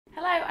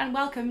Hello and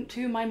welcome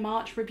to my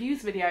March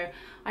reviews video.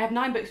 I have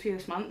 9 books for you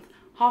this month.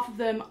 Half of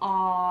them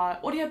are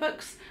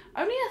audiobooks,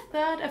 only a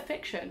third are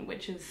fiction,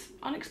 which is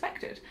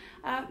unexpected.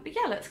 But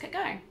yeah, let's get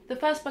going. The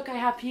first book I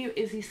have for you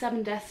is The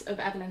 7 Deaths of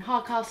Evelyn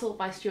Hardcastle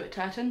by Stuart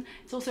Turton.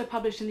 It's also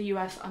published in the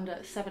US under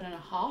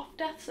 7.5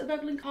 Deaths of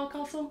Evelyn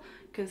Hardcastle,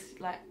 because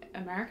like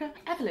America.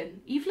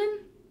 Evelyn?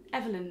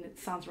 Evelyn, it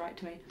sounds right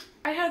to me.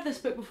 I heard this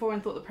book before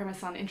and thought the premise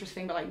sounded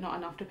interesting, but like not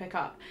enough to pick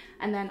up.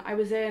 And then I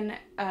was in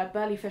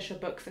Burley Fisher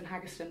Books in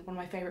Haggerston, one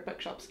of my favourite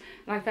bookshops,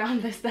 and I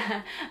found this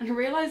there and I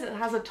realised it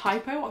has a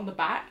typo on the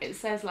back. It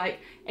says like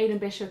Aidan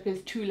Bishop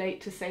is too late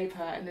to save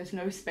her and there's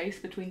no space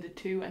between the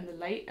to and the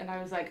late, and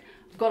I was like,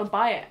 I've got to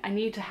buy it. I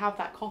need to have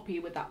that copy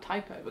with that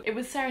typo. It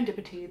was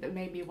serendipity that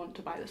made me want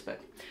to buy this book.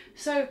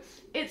 So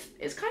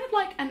it's kind of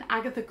like an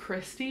Agatha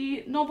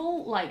Christie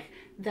novel. Like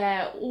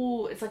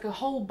it's like a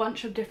whole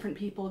bunch of different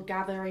people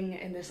gathering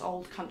in this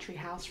old country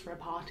house for a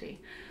party.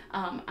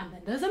 And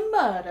then there's a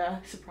murder,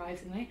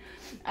 surprisingly.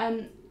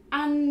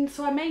 And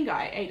so our main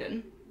guy,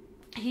 Aidan,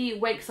 he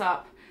wakes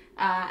up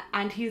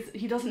and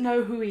he doesn't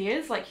know who he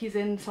is. Like, he's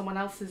in someone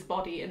else's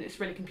body and it's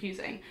really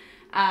confusing.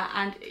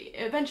 And it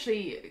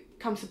eventually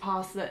comes to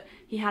pass that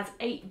he has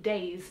 8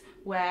 days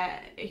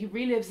where he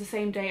relives the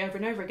same day over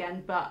and over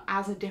again, but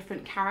as a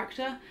different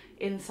character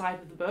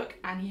inside of the book,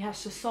 and he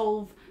has to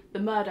solve the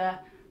murder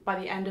by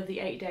the end of the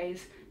 8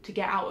 days to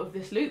get out of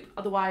this loop.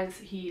 Otherwise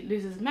he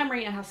loses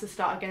memory and has to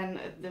start again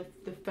at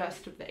the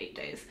first of the 8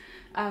 days.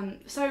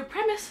 So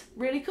premise,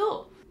 really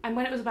cool. And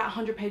when it was about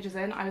 100 pages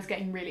in, I was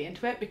getting really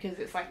into it, because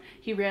it's like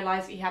he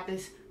realised he had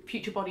these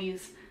future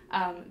bodies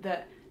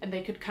and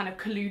they could kind of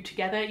collude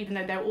together, even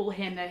though they're all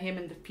him. They're him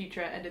in the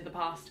future and in the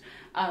past.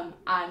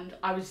 And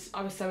I was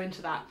so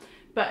into that.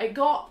 But it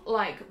got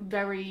like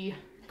very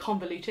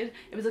convoluted.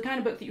 It was the kind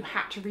of book that you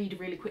had to read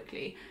really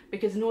quickly,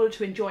 because in order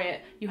to enjoy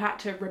it, you had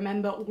to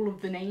remember all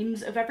of the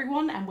names of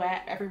everyone and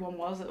where everyone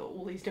was at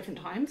all these different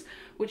times,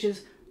 which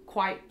is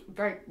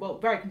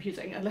very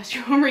confusing unless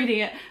you're reading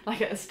it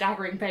like at a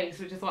staggering pace,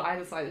 which is what I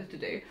decided to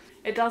do.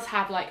 It does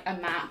have like a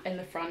map in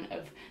the front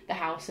of the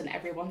house and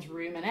everyone's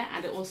room in it,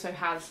 and it also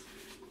has,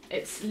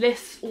 it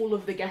lists all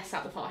of the guests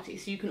at the party,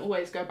 so you can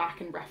always go back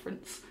and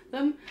reference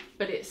them,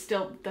 but it's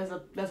still, there's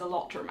a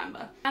lot to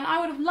remember. And I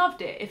would have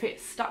loved it if it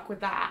stuck with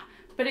that,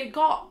 but it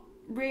got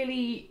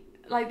really,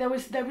 like, there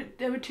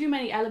were too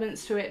many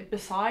elements to it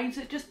besides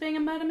it just being a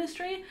murder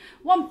mystery.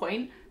 At one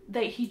point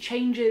that he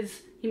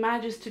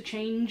manages to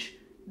change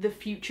the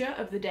future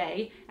of the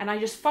day, and I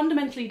just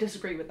fundamentally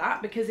disagree with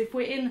that, because if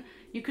we're in,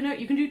 you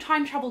can do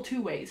time travel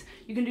 2 ways.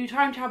 You can do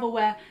time travel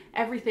where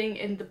everything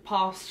in the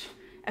past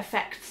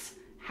affects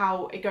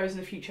how it goes in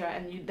the future,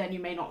 and then you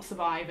may not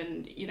survive,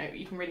 and you know,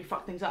 you can really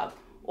fuck things up.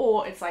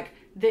 Or it's like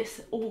this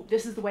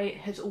is the way it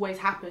has always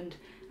happened,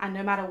 and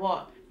no matter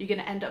what, you're going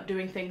to end up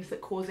doing things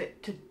that cause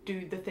it to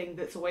do the thing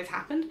that's always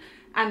happened.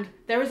 And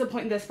there is a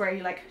point in this where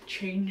he like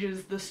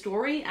changes the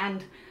story,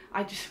 and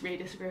I just really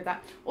disagree with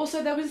that.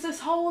 Also, there was this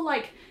whole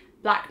like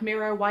Black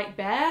Mirror white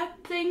bear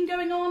thing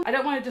going on. I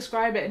don't want to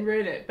describe it and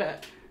ruin it,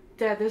 but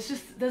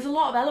there's a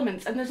lot of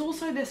elements, and there's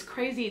also this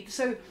crazy,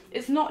 so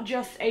it's not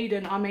just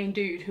Aidan, our main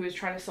dude, who is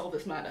trying to solve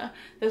this murder.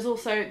 There's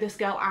also this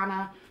girl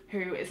Anna,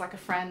 who is like a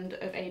friend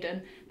of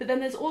Aidan, but then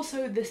there's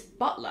also this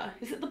butler.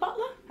 Is it the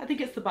butler? I think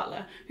it's the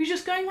butler, who's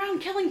just going around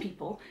killing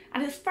people,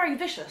 and it's very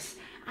vicious,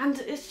 and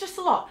it's just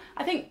a lot.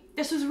 I think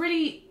this was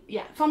really,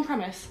 yeah, fun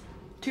premise.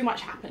 Too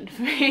much happened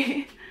for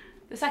me.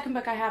 The second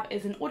book I have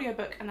is an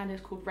audiobook, and that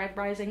is called Red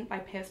Rising by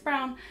Perez.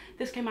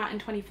 This came out in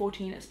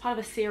 2014. It's part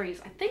of a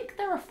series. I think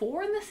there are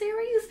 4 in the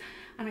series,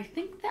 and I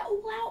think they're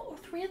all out, or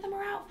 3 of them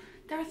are out.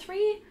 There are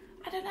 3?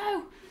 I don't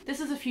know. This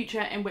is a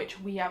future in which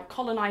we are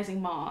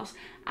colonizing Mars,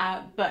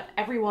 but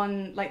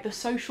everyone, like the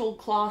social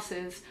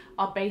classes,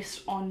 are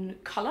based on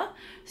color.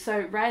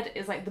 So red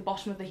is like the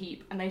bottom of the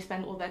heap, and they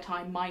spend all their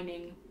time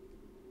mining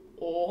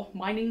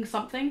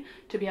something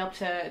to be able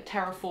to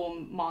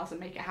terraform Mars and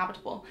make it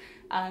habitable.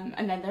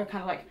 And then there are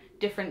kind of like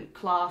different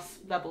class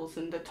levels,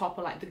 and the top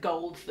are like the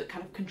golds that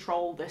kind of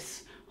control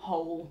this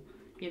whole,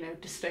 you know,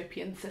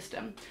 dystopian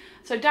system.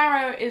 So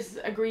Darrow is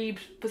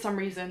aggrieved for some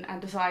reason and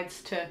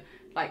decides to,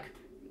 like,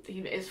 he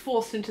is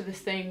forced into this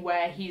thing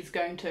where he's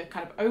going to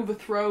kind of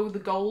overthrow the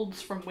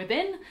golds from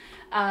within.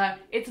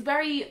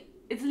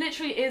 It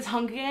literally is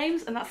Hunger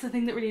Games, and that's the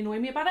thing that really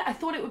annoyed me about it. I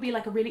thought it would be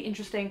like a really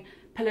interesting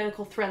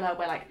political thriller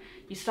where like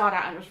you start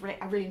out, and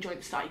I really enjoyed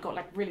the start. You got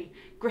like really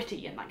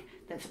gritty, and like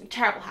then something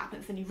terrible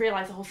happens, then you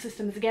realise the whole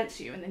system is against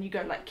you, and then you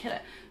go like kill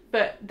it.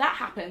 But that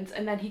happens,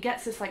 and then he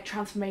gets this like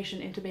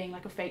transformation into being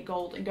like a fake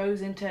gold, and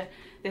goes into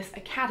this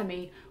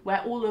academy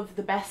where all of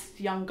the best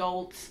young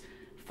golds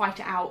fight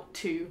it out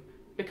to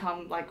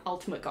become like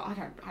ultimate god.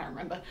 I don't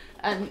remember.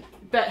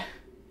 But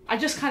I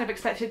just kind of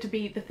expected it to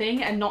be the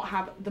thing and not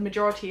have the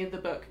majority of the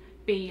book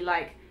be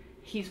like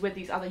he's with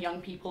these other young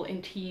people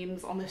in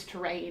teams on this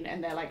terrain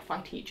and they're like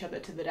fighting each other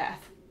to the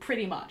death,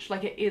 pretty much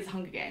like it is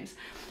Hunger Games.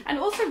 And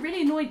it also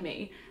really annoyed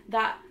me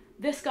that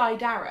this guy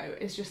Darrow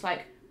is just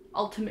like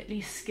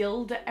ultimately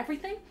skilled at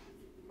everything,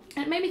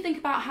 and it made me think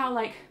about how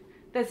like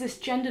there's this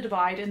gender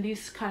divide and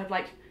these kind of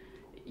like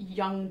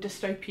young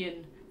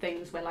dystopian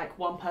things where like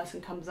one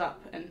person comes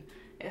up and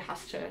it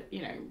has to,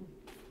 you know,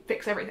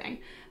 fix everything.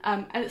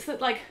 And it's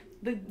that like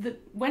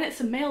when it's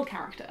a male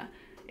character,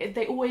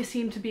 they always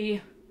seem to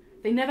be,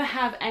 they never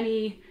have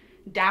any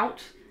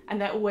doubt, and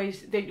they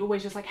always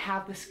just like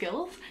have the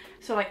skills.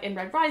 So like in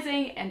Red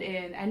Rising and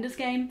in Ender's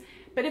Game.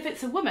 But if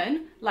it's a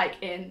woman, like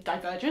in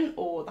Divergent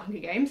or The Hunger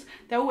Games,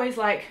 they're always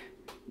like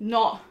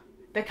not,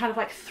 they're kind of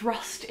like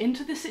thrust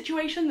into this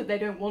situation that they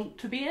don't want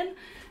to be in.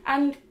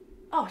 And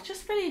oh, it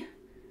just really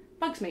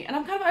bugs me. And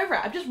I'm kind of over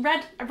it.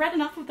 I've read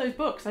enough of those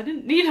books. I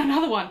didn't need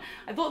another one.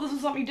 I thought this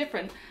was something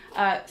different.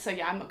 So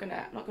yeah, I'm not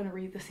gonna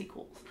read the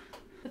sequels.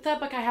 The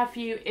third book I have for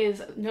you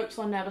is Notes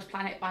on Nervous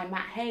Planet by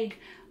Matt Haig.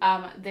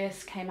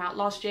 This came out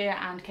last year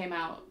and came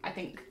out, I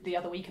think, the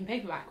other week in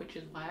paperback, which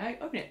is why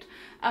I own it.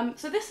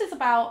 So this is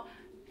about,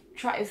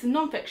 it's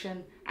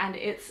non-fiction, and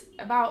it's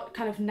about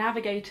kind of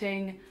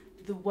navigating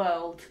the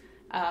world,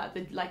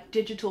 the like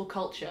digital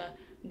culture,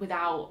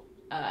 without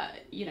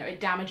you know, it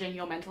damaging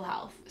your mental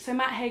health. So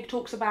Matt Haig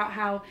talks about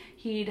how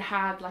he'd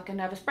had like a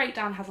nervous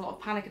breakdown, has a lot of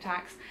panic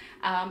attacks,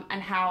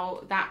 and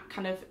how that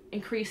kind of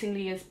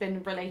increasingly has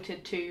been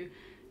related to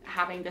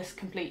having this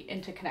complete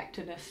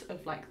interconnectedness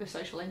of like the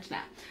social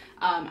internet,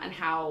 and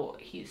how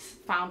he's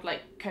found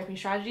like coping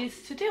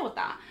strategies to deal with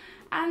that.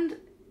 And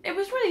it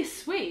was really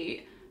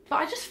sweet, but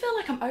I just feel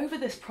like I'm over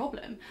this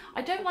problem.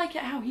 I don't like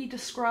it how he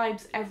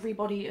describes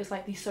everybody as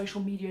like these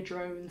social media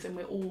drones, and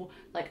we're all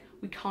like,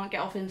 we can't get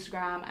off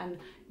Instagram, and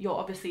you're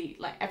obviously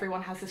like,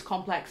 everyone has this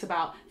complex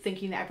about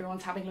thinking that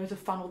everyone's having loads of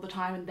fun all the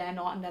time and they're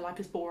not, and their life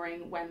is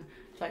boring, when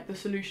like the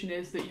solution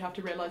is that you have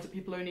to realize that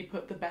people only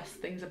put the best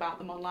things about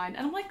them online.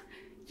 And I'm like,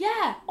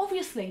 yeah,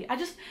 obviously. I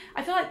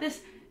feel like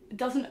this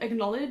doesn't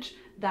acknowledge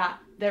that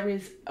there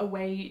is a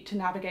way to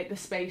navigate the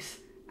space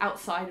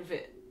outside of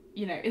it.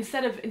 You know,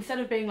 instead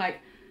of being like,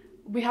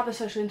 we have the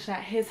social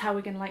internet, here's how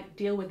we're gonna like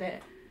deal with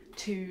it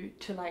to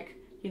like,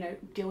 you know,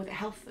 deal with it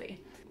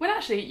healthily. When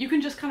actually you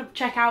can just kind of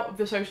check out of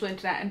the social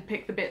internet and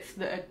pick the bits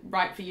that are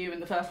right for you in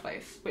the first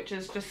place, which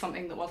is just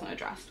something that wasn't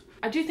addressed.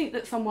 I do think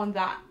that someone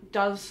that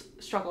does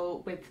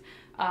struggle with,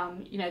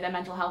 you know, their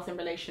mental health in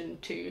relation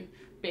to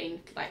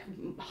being like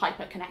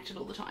hyper connected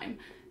all the time,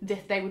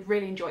 they would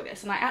really enjoy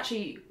this. And I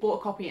actually bought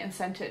a copy and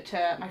sent it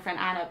to my friend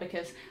Anna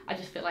because I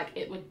just feel like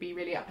it would be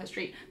really up her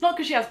street. Not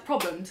because she has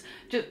problems,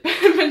 but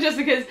just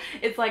because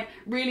it's like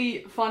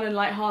really fun and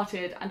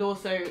lighthearted, and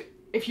also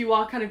if you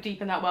are kind of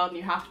deep in that world and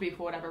you have to be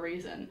for whatever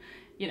reason,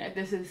 you know,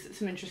 this is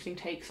some interesting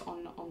takes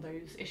on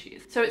those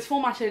issues. So it's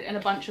formatted in a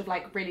bunch of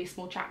like really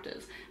small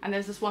chapters, and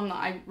there's this one that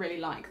I really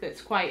like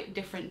that's quite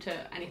different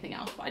to anything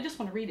else, but I just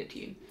want to read it to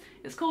you.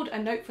 It's called A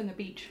Note from the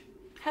Beach.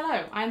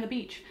 Hello, I am the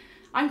beach.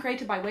 I'm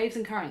created by waves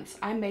and currents.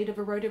 I'm made of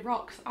eroded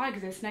rocks. I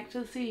exist next to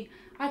the sea.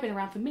 I've been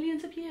around for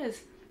millions of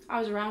years. I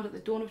was around at the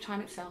dawn of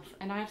time itself,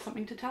 and I have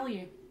something to tell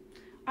you.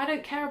 I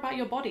don't care about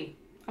your body.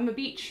 I'm a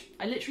beach.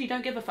 I literally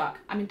don't give a fuck.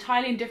 I'm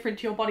entirely indifferent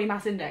to your body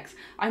mass index.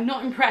 I'm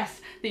not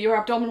impressed that your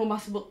abdominal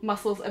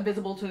muscles are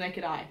visible to the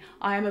naked eye.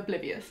 I am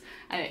oblivious.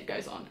 And it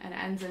goes on, and it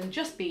ends in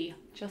just be,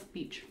 just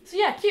beach. So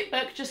yeah, cute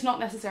book, just not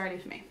necessarily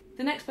for me.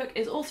 The next book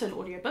is also an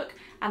audiobook,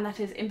 and that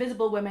is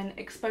Invisible Women: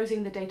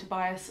 Exposing the Data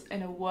Bias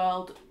in a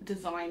World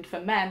Designed for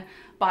Men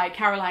by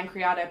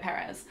Criado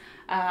Perez.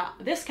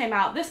 This came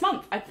out this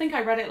month. I think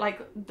I read it,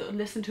 like,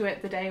 listened to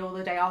it the day or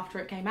the day after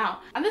it came out.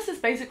 And this is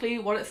basically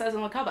what it says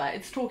on the cover.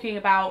 It's talking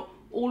about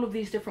all of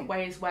these different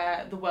ways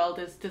where the world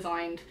is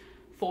designed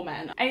for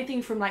men.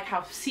 Anything from like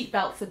how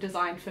seatbelts are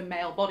designed for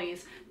male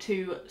bodies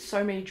to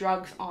so many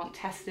drugs aren't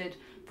tested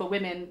for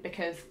women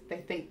because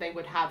they think they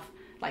would have,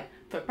 like,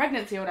 for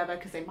pregnancy or whatever,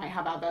 because they might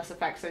have adverse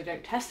effects, so they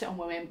don't test it on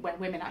women when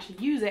women actually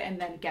use it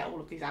and then get all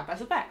of these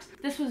adverse effects.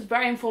 This was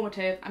very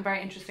informative and very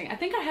interesting. I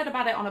think I heard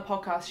about it on a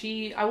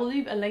podcast. I will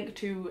leave a link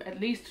to at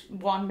least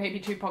one,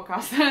 maybe two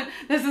podcasts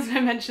this has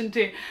been mentioned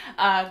to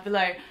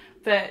below.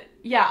 But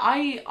yeah,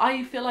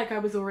 I feel like I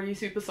was already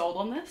super sold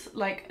on this.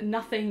 Like,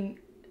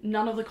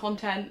 none of the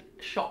content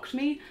shocked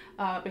me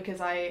because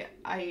I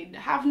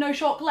have no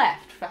shock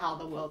left for how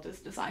the world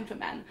is designed for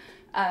men.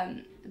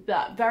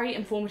 But very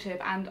informative,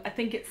 and I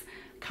think it's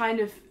kind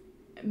of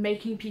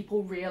making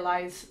people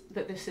realise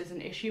that this is an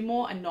issue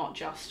more, and not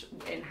just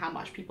in how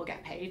much people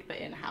get paid, but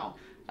in how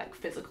like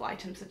physical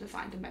items are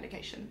designed in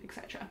medication,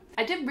 etc.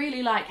 I did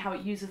really like how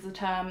it uses the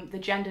term the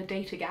gender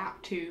data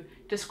gap to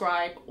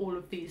describe all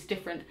of these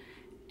different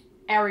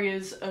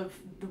areas of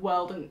the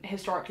world and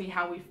historically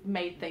how we've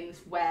made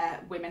things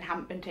where women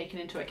haven't been taken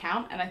into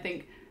account, and I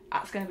think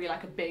that's going to be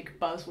like a big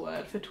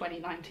buzzword for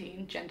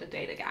 2019, gender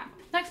data gap.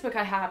 Next book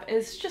I have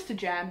is just a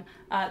gem.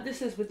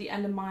 This is With the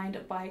End in Mind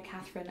by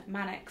Kathryn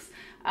Mannix.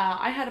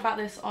 I heard about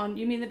this on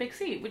You Mean the Big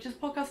C, which is a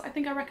podcast I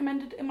think I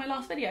recommended in my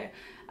last video.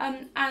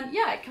 And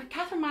yeah,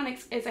 Kathryn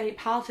Mannix is a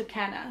palliative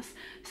care nurse.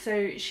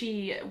 So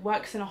she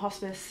works in a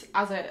hospice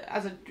as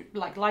a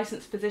like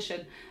licensed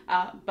physician,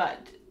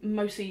 but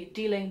mostly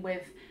dealing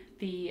with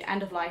the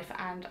end of life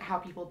and how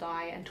people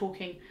die, and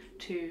talking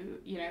to,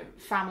 you know,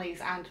 families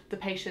and the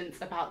patients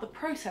about the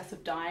process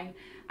of dying,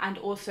 and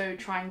also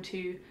trying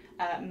to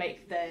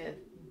make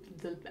the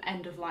the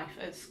end of life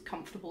as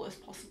comfortable as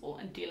possible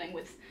and dealing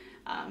with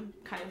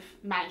kind of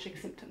managing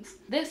symptoms.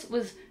 This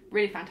was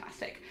really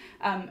fantastic.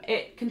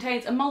 It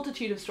contains a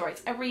multitude of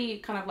stories. Every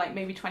kind of like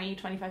maybe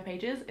 20-25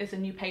 pages is a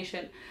new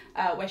patient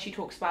where she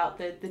talks about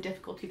the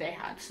difficulty they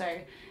had. So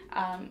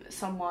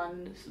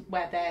someone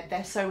where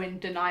they're so in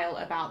denial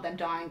about them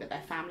dying that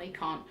their family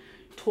can't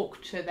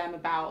talk to them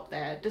about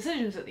their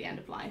decisions at the end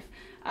of life,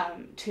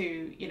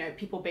 to, you know,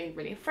 people being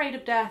really afraid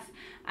of death,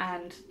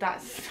 and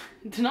that's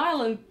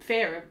denial and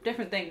fear of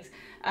different things.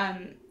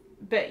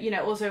 But, you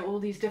know, also all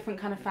these different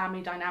kind of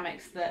family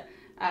dynamics that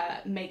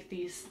make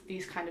these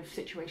kind of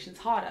situations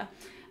harder.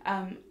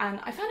 And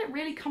I found it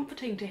really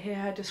comforting to hear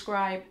her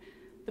describe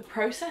the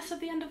process of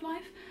the end of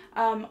life.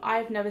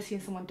 I've never seen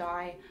someone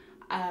die,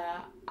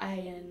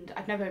 and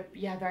I've never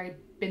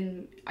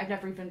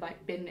even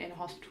like been in a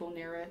hospital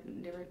near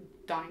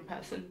a dying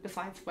person,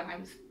 besides when I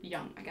was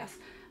young, I guess.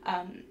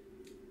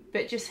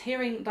 But just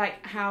hearing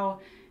like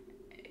how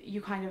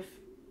you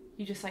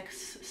just like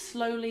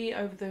slowly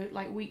over the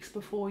like weeks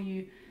before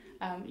you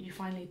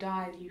finally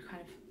die, you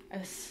kind of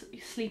are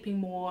sleeping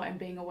more and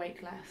being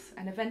awake less,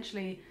 and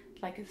eventually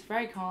like it's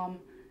very calm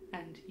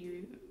and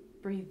you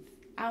breathe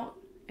out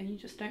and you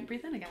just don't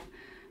breathe in again.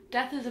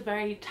 Death is a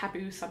very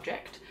taboo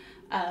subject,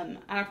 and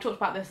I've talked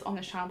about this on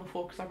this channel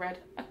before because I read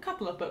a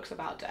couple of books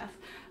about death,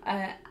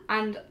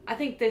 and I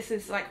think this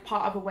is like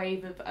part of a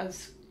wave of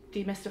us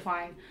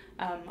demystifying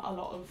a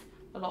lot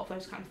of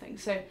those kind of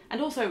things. So,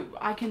 and also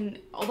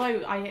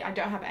although I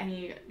don't have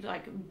any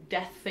like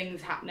death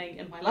things happening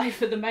in my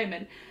life at the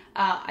moment,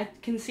 I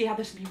can see how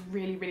this would be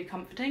really, really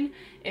comforting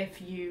if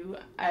you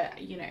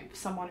know,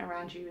 someone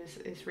around you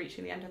is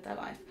reaching the end of their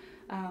life.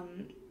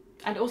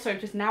 And also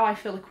just now I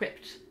feel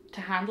equipped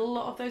to handle a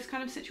lot of those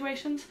kind of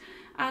situations,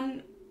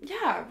 and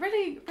yeah,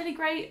 really, really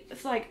great.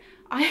 It's like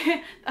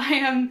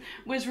I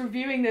was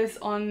reviewing this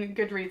on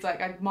Goodreads,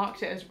 like I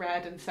marked it as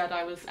read and said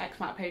I was X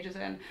amount of pages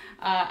in,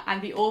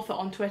 and the author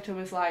on Twitter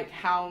was like,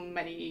 how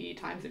many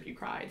times have you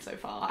cried so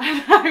far?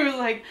 And I was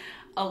like,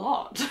 a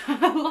lot.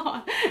 A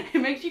lot.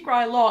 It makes you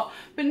cry a lot,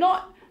 but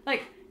not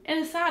like in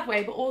a sad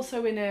way, but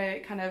also in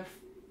a kind of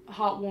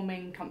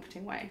heartwarming,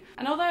 comforting way.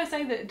 And although I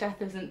say that death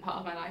isn't part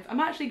of my life,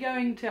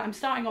 I'm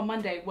starting on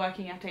Monday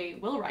working at a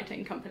will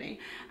writing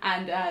company,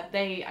 and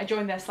I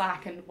joined their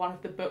Slack, and one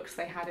of the books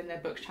they had in their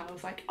books channel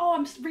was like, oh,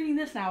 I'm reading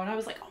this now, and I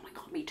was like, oh my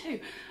god, me too.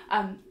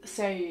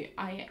 So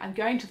I'm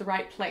going to the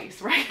right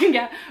place where I can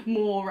get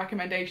more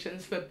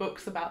recommendations for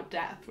books about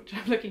death, which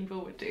I'm looking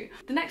forward to.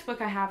 The next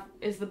book I have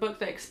is the book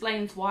that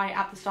explains why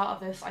at the start of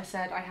this I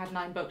said I had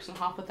 9 books and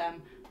half of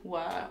them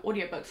were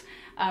audiobooks,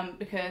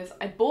 because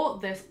I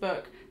bought this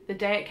book the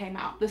day it came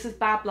out. This is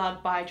Bad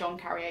Blood by John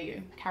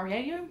Carreyrou.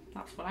 Carreyrou?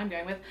 That's what I'm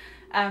going with.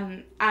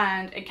 And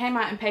it came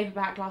out in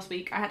paperback last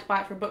week. I had to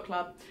buy it for a book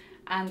club,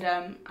 and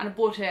I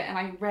bought it and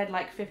I read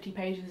like 50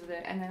 pages of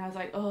it, and then I was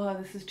like, oh,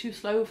 this is too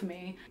slow for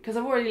me, because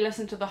I've already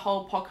listened to the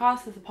whole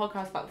podcast. There's a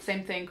podcast about the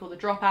same thing called The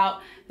Dropout.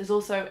 There's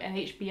also an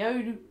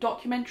HBO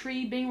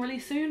documentary being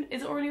released soon.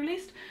 Is it already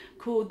released?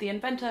 Called The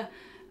Inventor.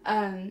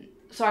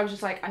 So I was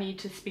just like, I need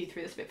to speed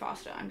through this a bit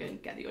faster. I'm going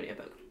to get the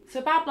audiobook. So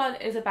Bad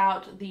Blood is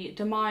about the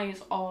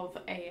demise of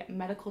a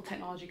medical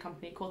technology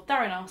company called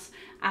Theranos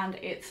and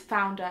its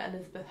founder,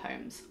 Elizabeth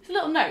Holmes. So a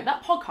little note,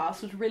 that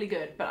podcast was really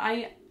good, but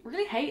I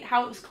really hate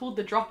how it was called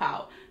The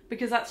Dropout,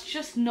 because that's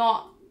just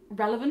not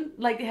relevant.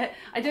 Like,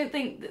 I don't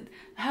think that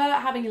her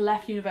having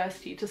left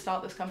university to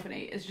start this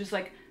company is just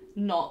like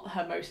not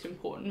her most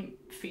important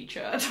feature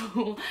at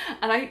all.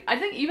 And I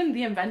think even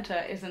The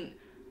Inventor isn't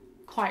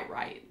quite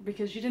right,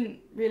 because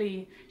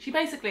she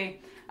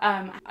basically,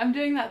 I'm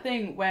doing that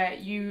thing where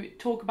you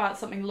talk about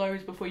something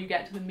loads before you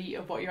get to the meat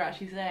of what you're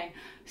actually saying.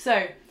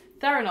 So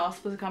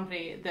Theranos was a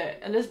company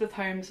that Elizabeth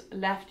Holmes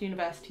left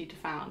university to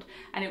found,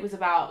 and it was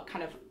about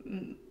kind of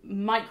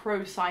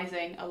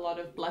micro-sizing a lot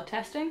of blood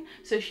testing.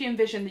 So she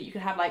envisioned that you could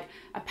have like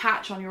a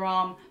patch on your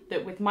arm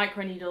that with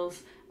microneedles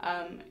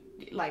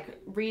like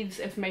reads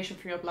information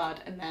from your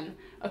blood and then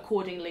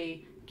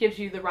accordingly gives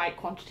you the right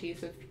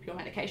quantities of your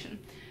medication.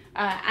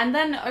 And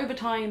then over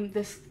time,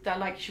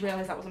 she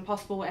realised that wasn't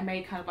possible and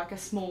made kind of like a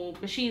small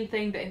machine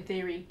thing that in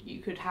theory you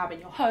could have in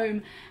your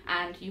home,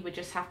 and you would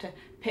just have to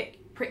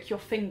prick your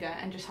finger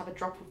and just have a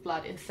drop of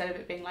blood instead of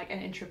it being like an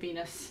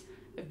intravenous,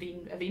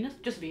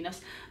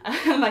 venous,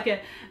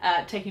 like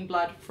taking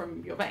blood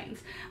from your veins,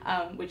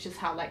 which is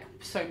how like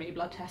so many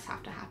blood tests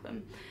have to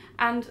happen.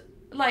 And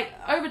like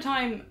over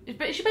time,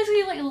 but she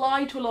basically like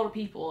lied to a lot of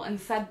people and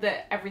said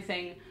that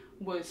everything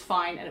was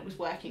fine and it was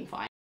working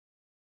fine.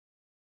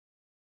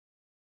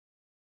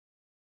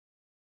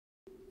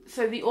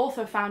 So the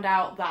author found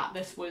out that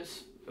this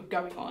was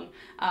going on,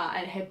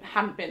 and it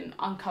hadn't been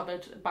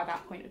uncovered by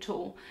that point at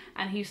all,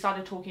 and he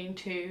started talking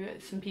to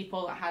some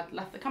people that had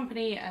left the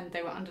company, and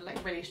they were under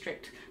like really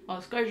strict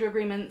non-disclosure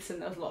agreements, and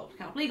there was a lot of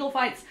kind of legal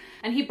fights,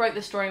 and he broke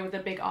the story with a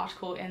big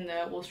article in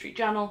the Wall Street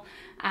Journal,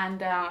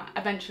 and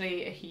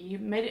eventually he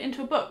made it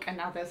into a book, and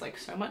now there's like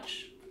so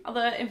much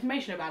other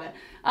information about it.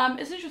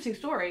 It's an interesting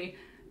story,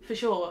 For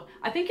sure.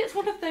 I think it's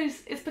one of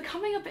those, it's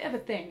becoming a bit of a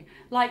thing.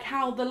 Like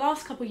how the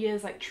last couple of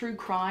years, like true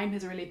crime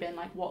has really been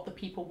like what the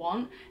people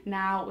want.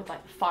 Now with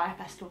like the Fire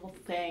Festival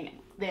thing, and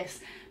this,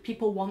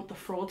 people want the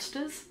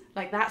fraudsters.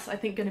 Like that's, I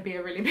think, going to be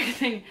a really big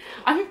thing.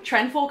 I'm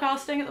trend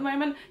forecasting at the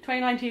moment.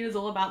 2019 is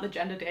all about the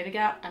gender data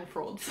gap and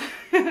frauds.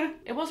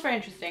 It was very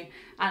interesting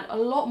and a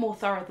lot more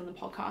thorough than the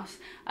podcast.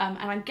 And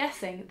I'm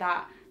guessing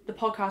that the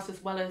podcast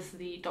as well as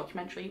the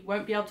documentary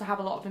won't be able to have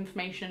a lot of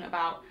information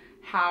about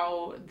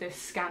how this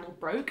scandal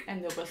broke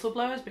and the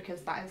whistleblowers,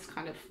 because that is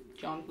kind of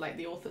John, like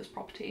the author's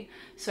property.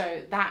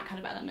 So that kind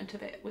of element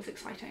of it was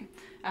exciting.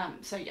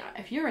 So yeah,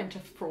 if you're into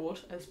fraud,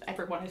 as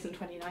everyone is in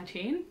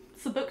 2019,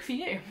 it's a book for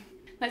you.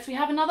 Next we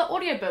have another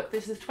audiobook.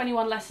 This is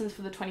 21 Lessons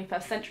for the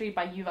 21st Century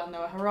by Yuval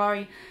Noah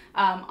Harari.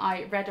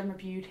 I read and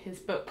reviewed his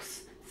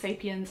books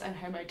Sapiens and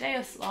Homo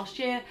Deus last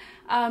year,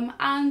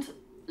 and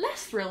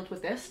less thrilled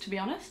with this, to be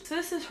honest. So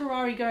this is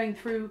Harari going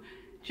through,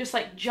 just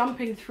like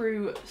jumping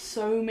through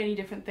so many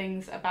different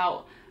things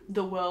about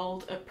the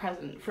world at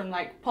present, from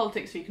like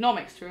politics to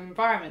economics to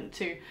environment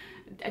to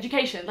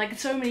education, like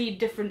so many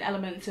different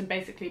elements, and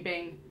basically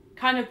being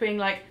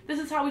like, this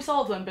is how we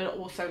solve them, but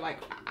also like,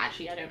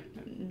 actually I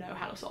don't know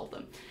how to solve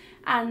them.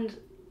 And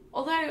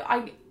although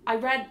I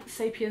read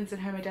Sapiens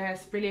and Homo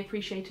Deus really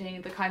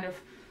appreciating the kind of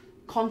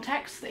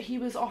context that he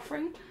was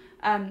offering,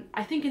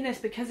 I think in this,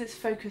 because it's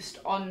focused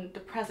on the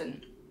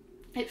present,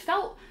 it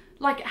felt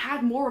like it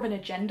had more of an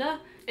agenda.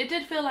 It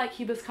did feel like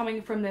he was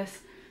coming from this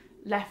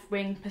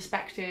left-wing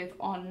perspective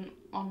on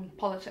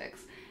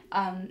politics,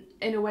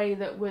 in a way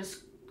that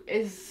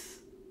is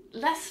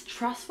less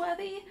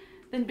trustworthy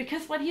than,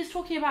 because when he's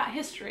talking about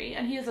history,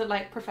 and he is a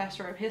like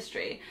professor of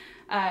history,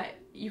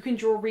 you can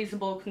draw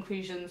reasonable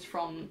conclusions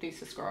from these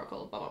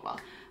historical blah blah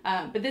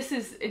blah. But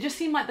it just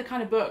seemed like the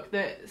kind of book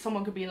that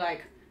someone could be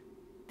like,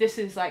 this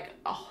is like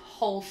a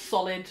whole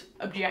solid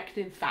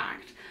objective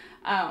fact,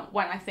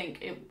 when I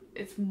think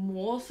it's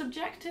more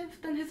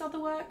subjective than his other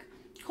work.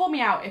 Call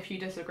me out if you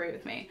disagree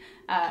with me.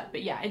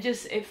 But yeah,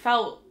 it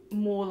felt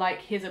more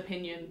like his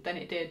opinion than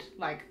it did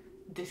like,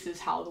 this is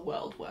how the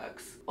world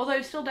works.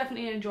 Although still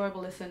definitely an enjoyable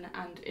listen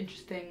and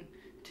interesting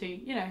to,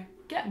 you know,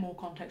 get more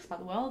context about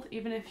the world,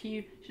 even if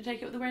you should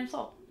take it with a grain of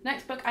salt.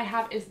 Next book I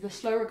have is The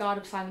Slow Regard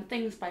of Silent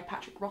Things by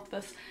Patrick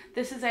Rothfuss.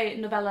 This is a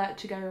novella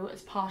to go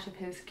as part of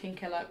his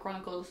Kingkiller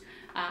Chronicles,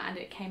 and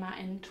it came out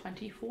in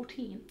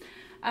 2014.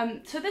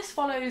 So this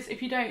follows,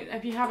 if you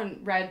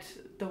haven't read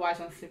The Wise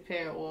Ones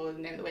Disappear or The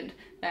Name of the Wind,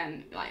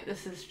 then like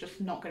this is just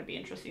not going to be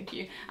interesting to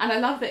you. And I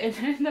love that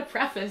in the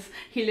preface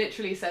he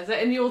literally says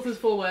it in the author's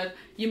foreword,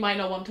 you might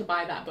not want to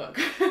buy that book.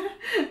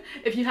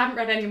 If you haven't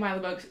read any of my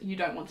other books, you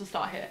don't want to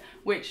start here,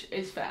 which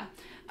is fair.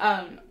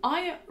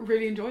 I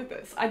really enjoyed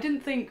this. I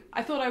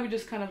thought I would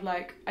just kind of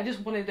like, I just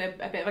wanted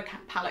a bit of a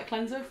palate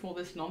cleanser for all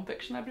this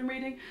non-fiction I've been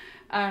reading.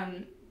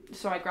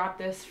 So I grabbed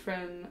this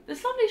from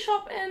this lovely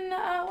shop in,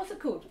 what's it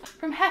called?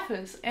 From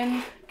Heifer's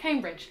in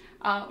Cambridge,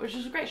 which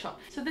is a great shop.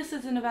 So this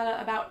is a novella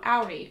about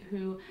Auri,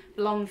 who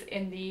belongs,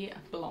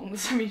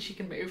 I mean she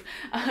can move,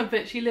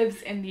 but she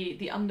lives in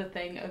the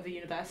underthing of the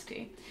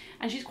university.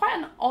 And she's quite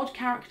an odd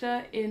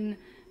character in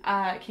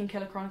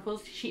Kingkiller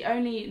Chronicles. She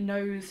only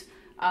knows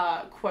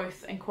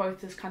Quoth, and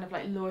Quoth has kind of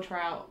like lured her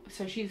out.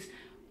 So she's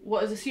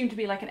what is assumed to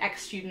be like an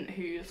ex-student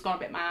who's gone a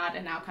bit mad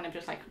and now kind of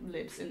just like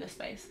lives in this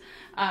space.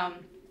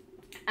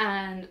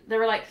 And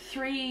there are like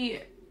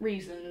 3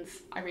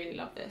 reasons I really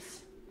love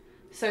this.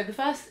 So the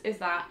first is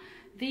that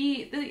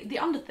the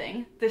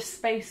underthing, this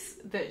space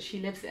that she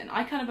lives in,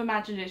 I kind of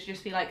imagined it to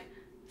just be like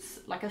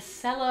a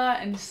cellar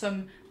and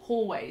some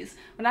hallways,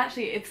 when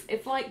actually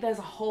it's like there's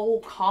a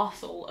whole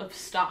castle of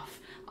stuff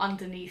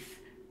underneath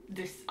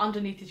this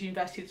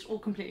university that's all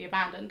completely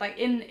abandoned. Like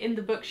in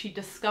the book she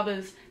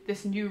discovers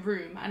this new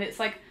room, and it's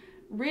like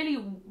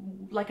really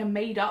like a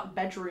made-up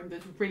bedroom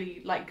that's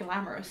really like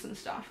glamorous and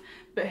stuff,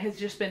 but has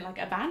just been like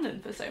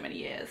abandoned for so many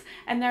years.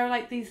 And there are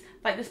like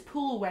this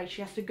pool where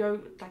she has to go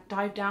like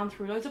dive down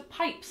through loads of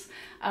pipes,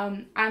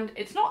 and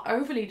it's not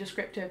overly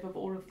descriptive of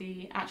all of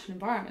the actual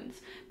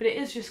environments, but it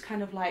is just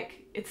kind of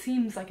like, it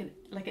seems like an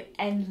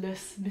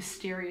endless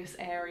mysterious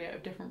area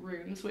of different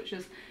rooms, which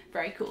is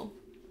very cool.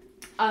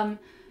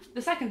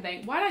 The second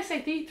thing, why did I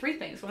say 3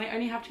 things when I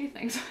only have 2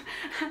 things?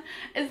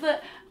 Is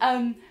that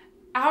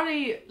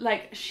Auri,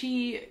 like,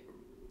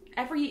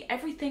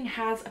 everything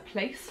has a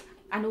place,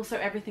 and also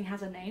everything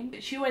has a name.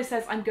 She always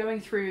says, I'm going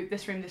through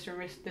this room, this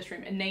room, this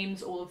room, and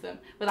names all of them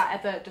without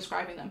ever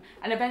describing them.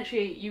 And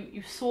eventually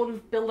you sort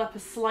of build up a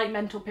slight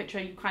mental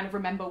picture, you kind of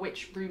remember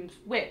which room's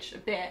which a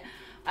bit,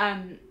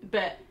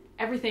 but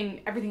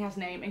everything has a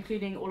name,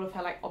 including all of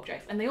her like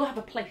objects, and they all have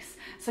a place.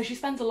 So she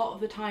spends a lot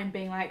of the time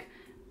being like,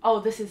 oh,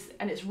 this is,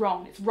 and it's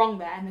wrong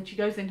there, and then she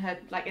goes in her,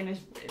 like, and is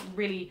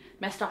really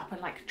messed up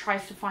and like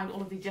tries to find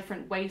all of these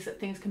different ways that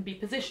things can be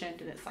positioned,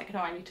 and it's like, no,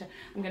 I'm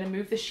gonna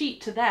move the sheet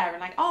to there, and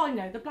like, oh, you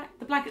know,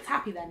 the blanket's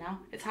happy there now,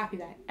 it's happy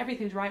there,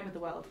 everything's right with the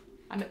world,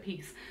 I'm at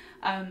peace.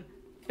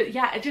 But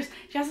yeah,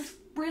 she has this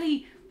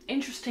really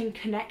interesting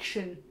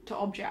connection to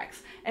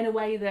objects in a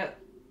way that,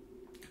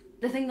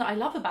 the thing that I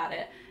love about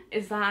it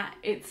is that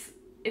it's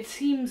it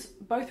seems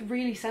both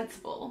really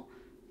sensible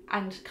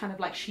and kind of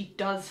like she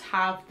does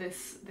have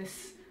this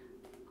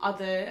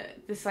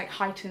like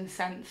heightened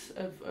sense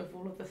of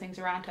all of the things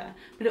around her,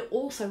 but it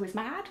also is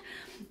mad,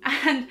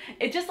 and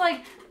it just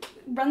like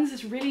runs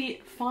this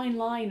really fine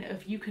line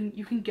of you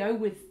can go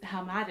with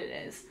how mad it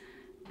is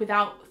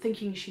without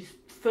thinking she's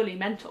fully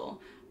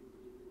mental,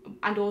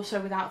 and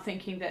also without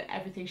thinking that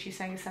everything she's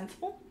saying is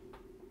sensible.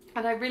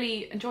 And I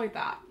really enjoyed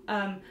that.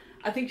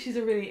 I think she's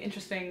a really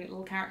interesting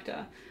little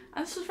character,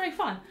 and this was very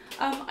fun.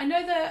 I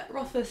know that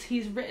Rothfuss,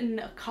 he's written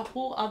a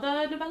couple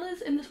other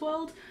novellas in this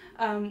world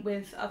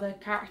with other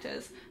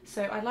characters,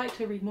 so I'd like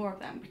to read more of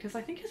them because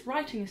I think his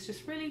writing is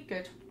just really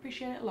good.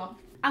 Appreciate it a lot.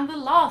 And the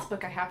last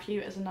book I have for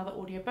you is another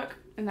audiobook,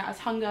 and that is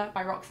Hunger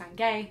by Roxane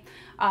Gay.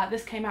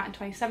 This came out in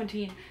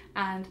 2017,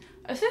 and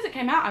as soon as it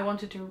came out I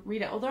wanted to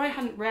read it, although I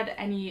hadn't read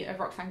any of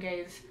Roxane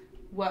Gay's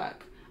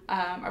work.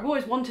 I've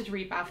always wanted to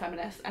read Bad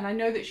Feminist, and I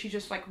know that she's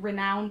just like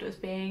renowned as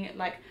being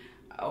like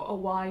a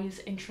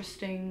wise,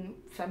 interesting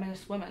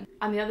feminist woman.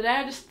 And the other day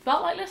I just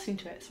felt like listening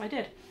to it, so I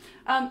did.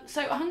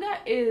 So Hunger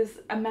is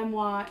a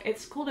memoir.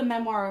 It's called A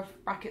Memoir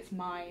of brackets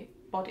My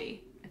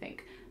Body, I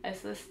think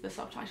is the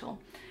subtitle,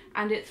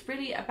 and it's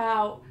really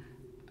about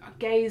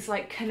Gay's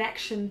like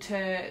connection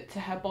to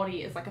her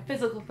body as like a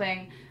physical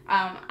thing,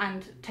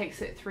 and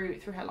takes it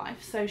through her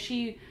life. So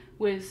she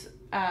was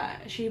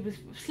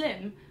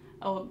slim,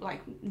 or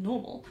like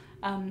normal,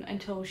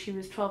 until she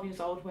was 12 years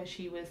old, where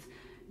she was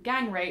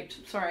gang raped,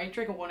 sorry,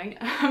 trigger warning,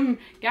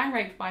 gang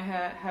raped by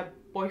her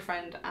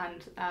boyfriend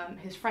and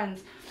his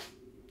friends.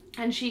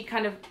 And she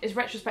kind of is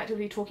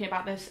retrospectively talking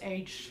about this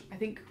age, I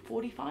think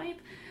 45,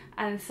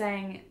 and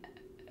saying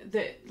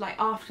that like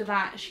after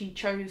that she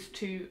chose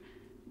to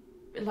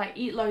like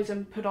eat loads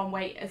and put on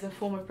weight as a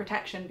form of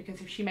protection, because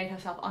if she made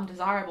herself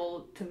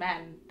undesirable to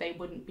men, they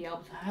wouldn't be able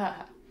to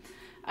hurt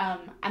her.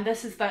 And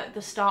this is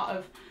the start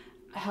of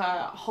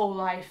her whole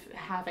life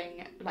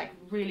having like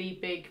really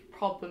big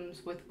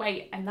problems with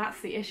weight, and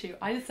that's the issue.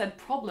 I just said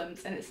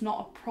problems, and it's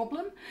not a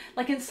problem.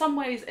 Like in some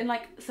ways, in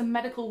like some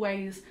medical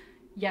ways,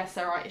 yes,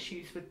 there are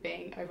issues with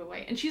being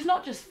overweight, and she's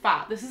not just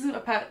fat. This isn't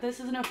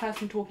a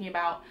person talking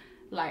about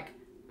like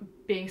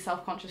being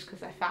self-conscious because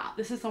they're fat.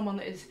 This is someone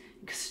that is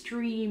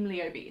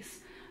extremely obese.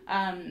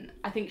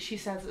 I think she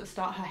says at the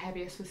start her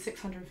heaviest was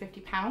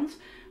 650 pounds,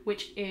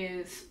 which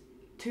is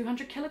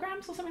 200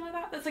 kilograms or something like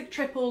that. That's like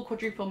triple,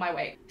 quadruple my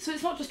weight. So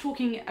it's not just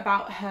talking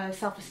about her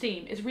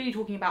self-esteem, it's really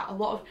talking about a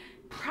lot of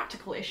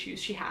practical issues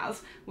she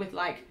has with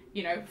like,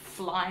 you know,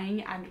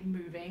 flying and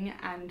moving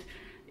and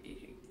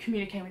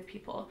communicating with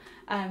people.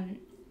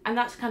 And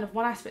that's kind of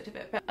one aspect of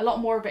it, but a lot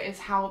more of it is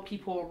how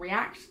people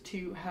react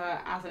to her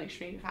as an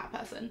extremely fat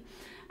person.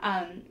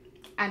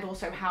 And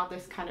also how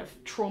this kind of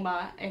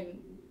trauma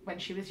when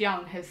she was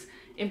young has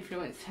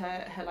influenced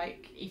her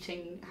like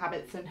eating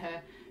habits and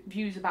her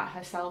views about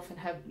herself and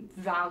her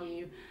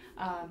value,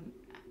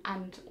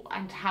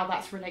 and how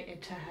that's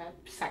related to her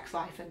sex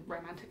life and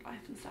romantic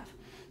life and stuff.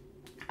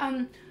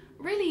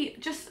 Really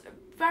just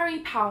very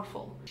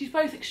powerful. She's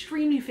both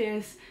extremely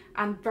fierce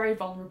and very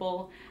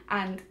vulnerable,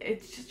 and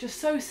it's just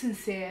so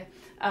sincere,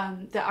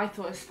 that I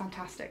thought was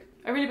fantastic.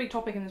 A really big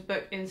topic in this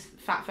book is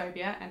fat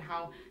phobia and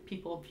how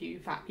people view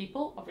fat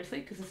people, obviously,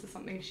 because this is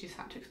something she's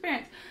had to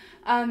experience.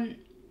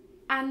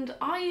 And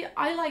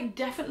I like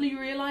definitely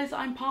realise that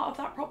I'm part of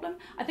that problem.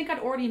 I think I'd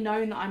already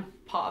known that I'm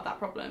part of that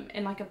problem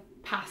in like a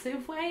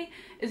passive way,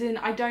 as in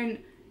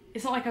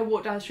it's not like I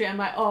walk down the street and I'm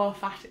like, oh,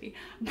 fatty.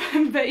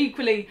 But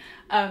equally,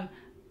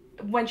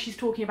 when she's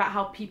talking about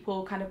how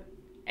people kind of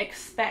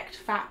expect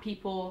fat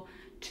people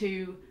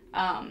to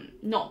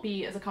not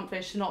be as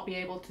accomplished, to not be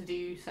able to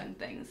do certain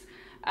things,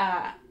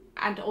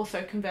 and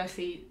also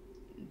conversely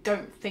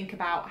don't think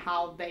about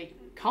how they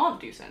can't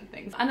do certain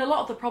things. And a lot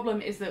of the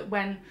problem is that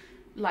when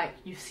like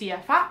you see a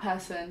fat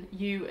person,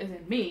 you, as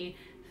in me,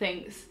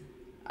 thinks,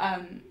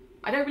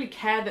 I don't really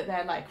care that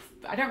they're like,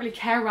 I don't really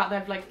care about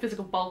their like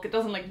physical bulk. It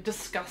doesn't like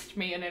disgust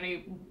me in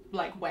any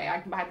like way.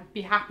 I'd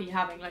be happy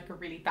having like a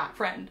really fat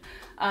friend.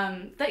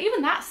 That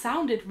even that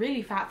sounded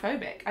really fat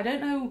phobic. I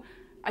don't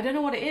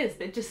know what it is,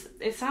 but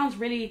it sounds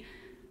really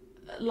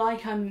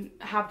like I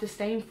have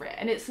disdain for it.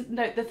 And it's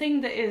the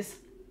thing that is,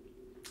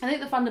 I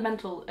think the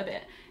fundamental of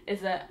it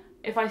is that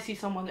if I see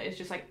someone that is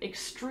just like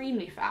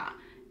extremely fat,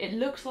 it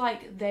looks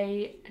like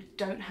they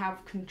don't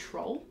have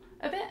control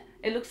of it.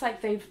 It looks like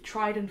they've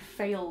tried and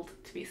failed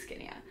to be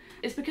skinnier.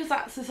 It's because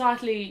that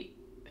societally,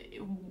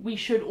 we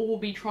should all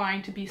be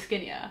trying to be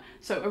skinnier.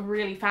 So a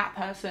really fat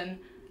person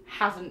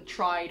hasn't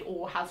tried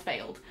or has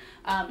failed.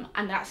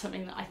 And that's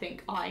something that I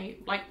think I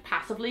like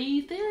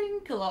passively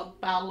think about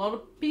a lot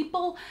of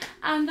people.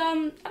 And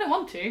I don't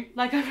want to.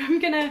 Like I'm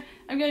gonna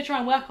try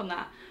and work on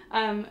that.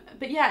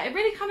 But yeah, it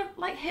really kind of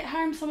like hit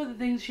home some of the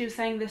things she was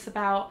saying this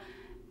about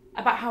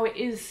how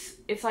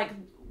it's like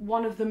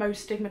one of the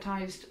most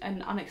stigmatized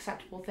and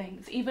unacceptable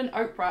things. Even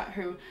Oprah,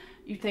 who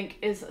you think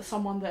is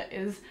someone that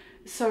is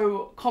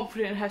so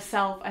confident in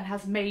herself and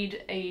has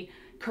made a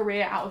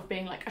career out of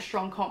being like a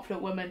strong,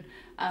 confident woman,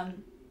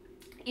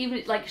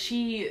 even like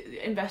she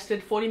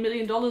invested $40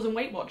 million in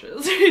Weight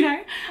Watchers, you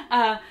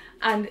know?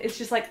 And it's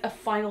just like a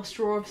final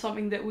straw of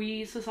something that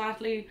we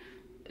societally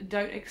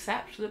don't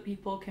accept, that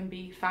people can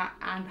be fat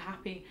and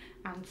happy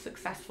and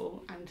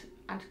successful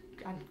and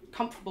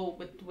comfortable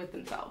with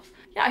themselves.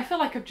 Yeah, I feel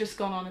like I've just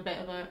gone on a bit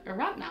of a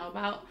rant now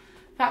about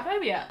fat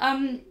phobia.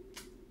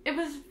 It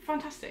was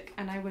fantastic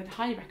and I would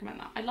highly recommend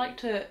that. I'd like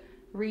to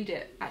read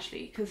it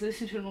actually, because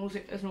listening to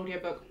it as an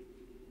audiobook,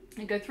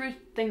 I go through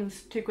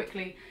things too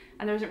quickly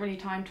and there isn't really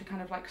time to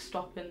kind of like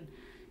stop and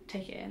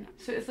take it in.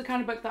 So it's the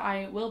kind of book that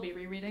I will be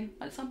rereading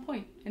at some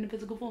point in a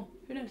physical form.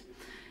 Who knows?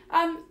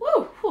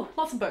 Whew,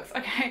 lots of books.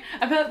 Okay,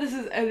 I feel like this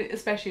is an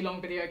especially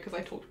long video because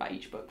I talked about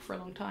each book for a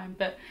long time,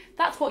 but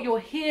that's what you're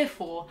here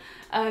for.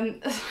 So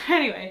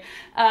anyway,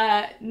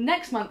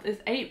 next month is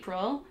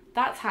April.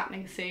 That's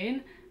happening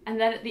soon. And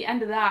then at the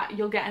end of that,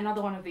 you'll get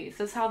another one of these.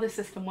 That's how this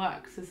system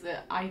works, is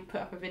that I put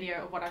up a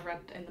video of what I've read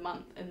in the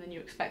month, and then you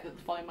expect that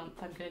the following month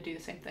I'm going to do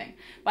the same thing.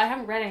 But I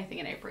haven't read anything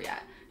in April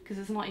yet, because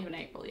it's not even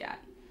April yet.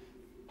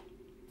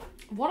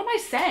 What am I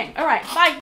saying? All right, bye.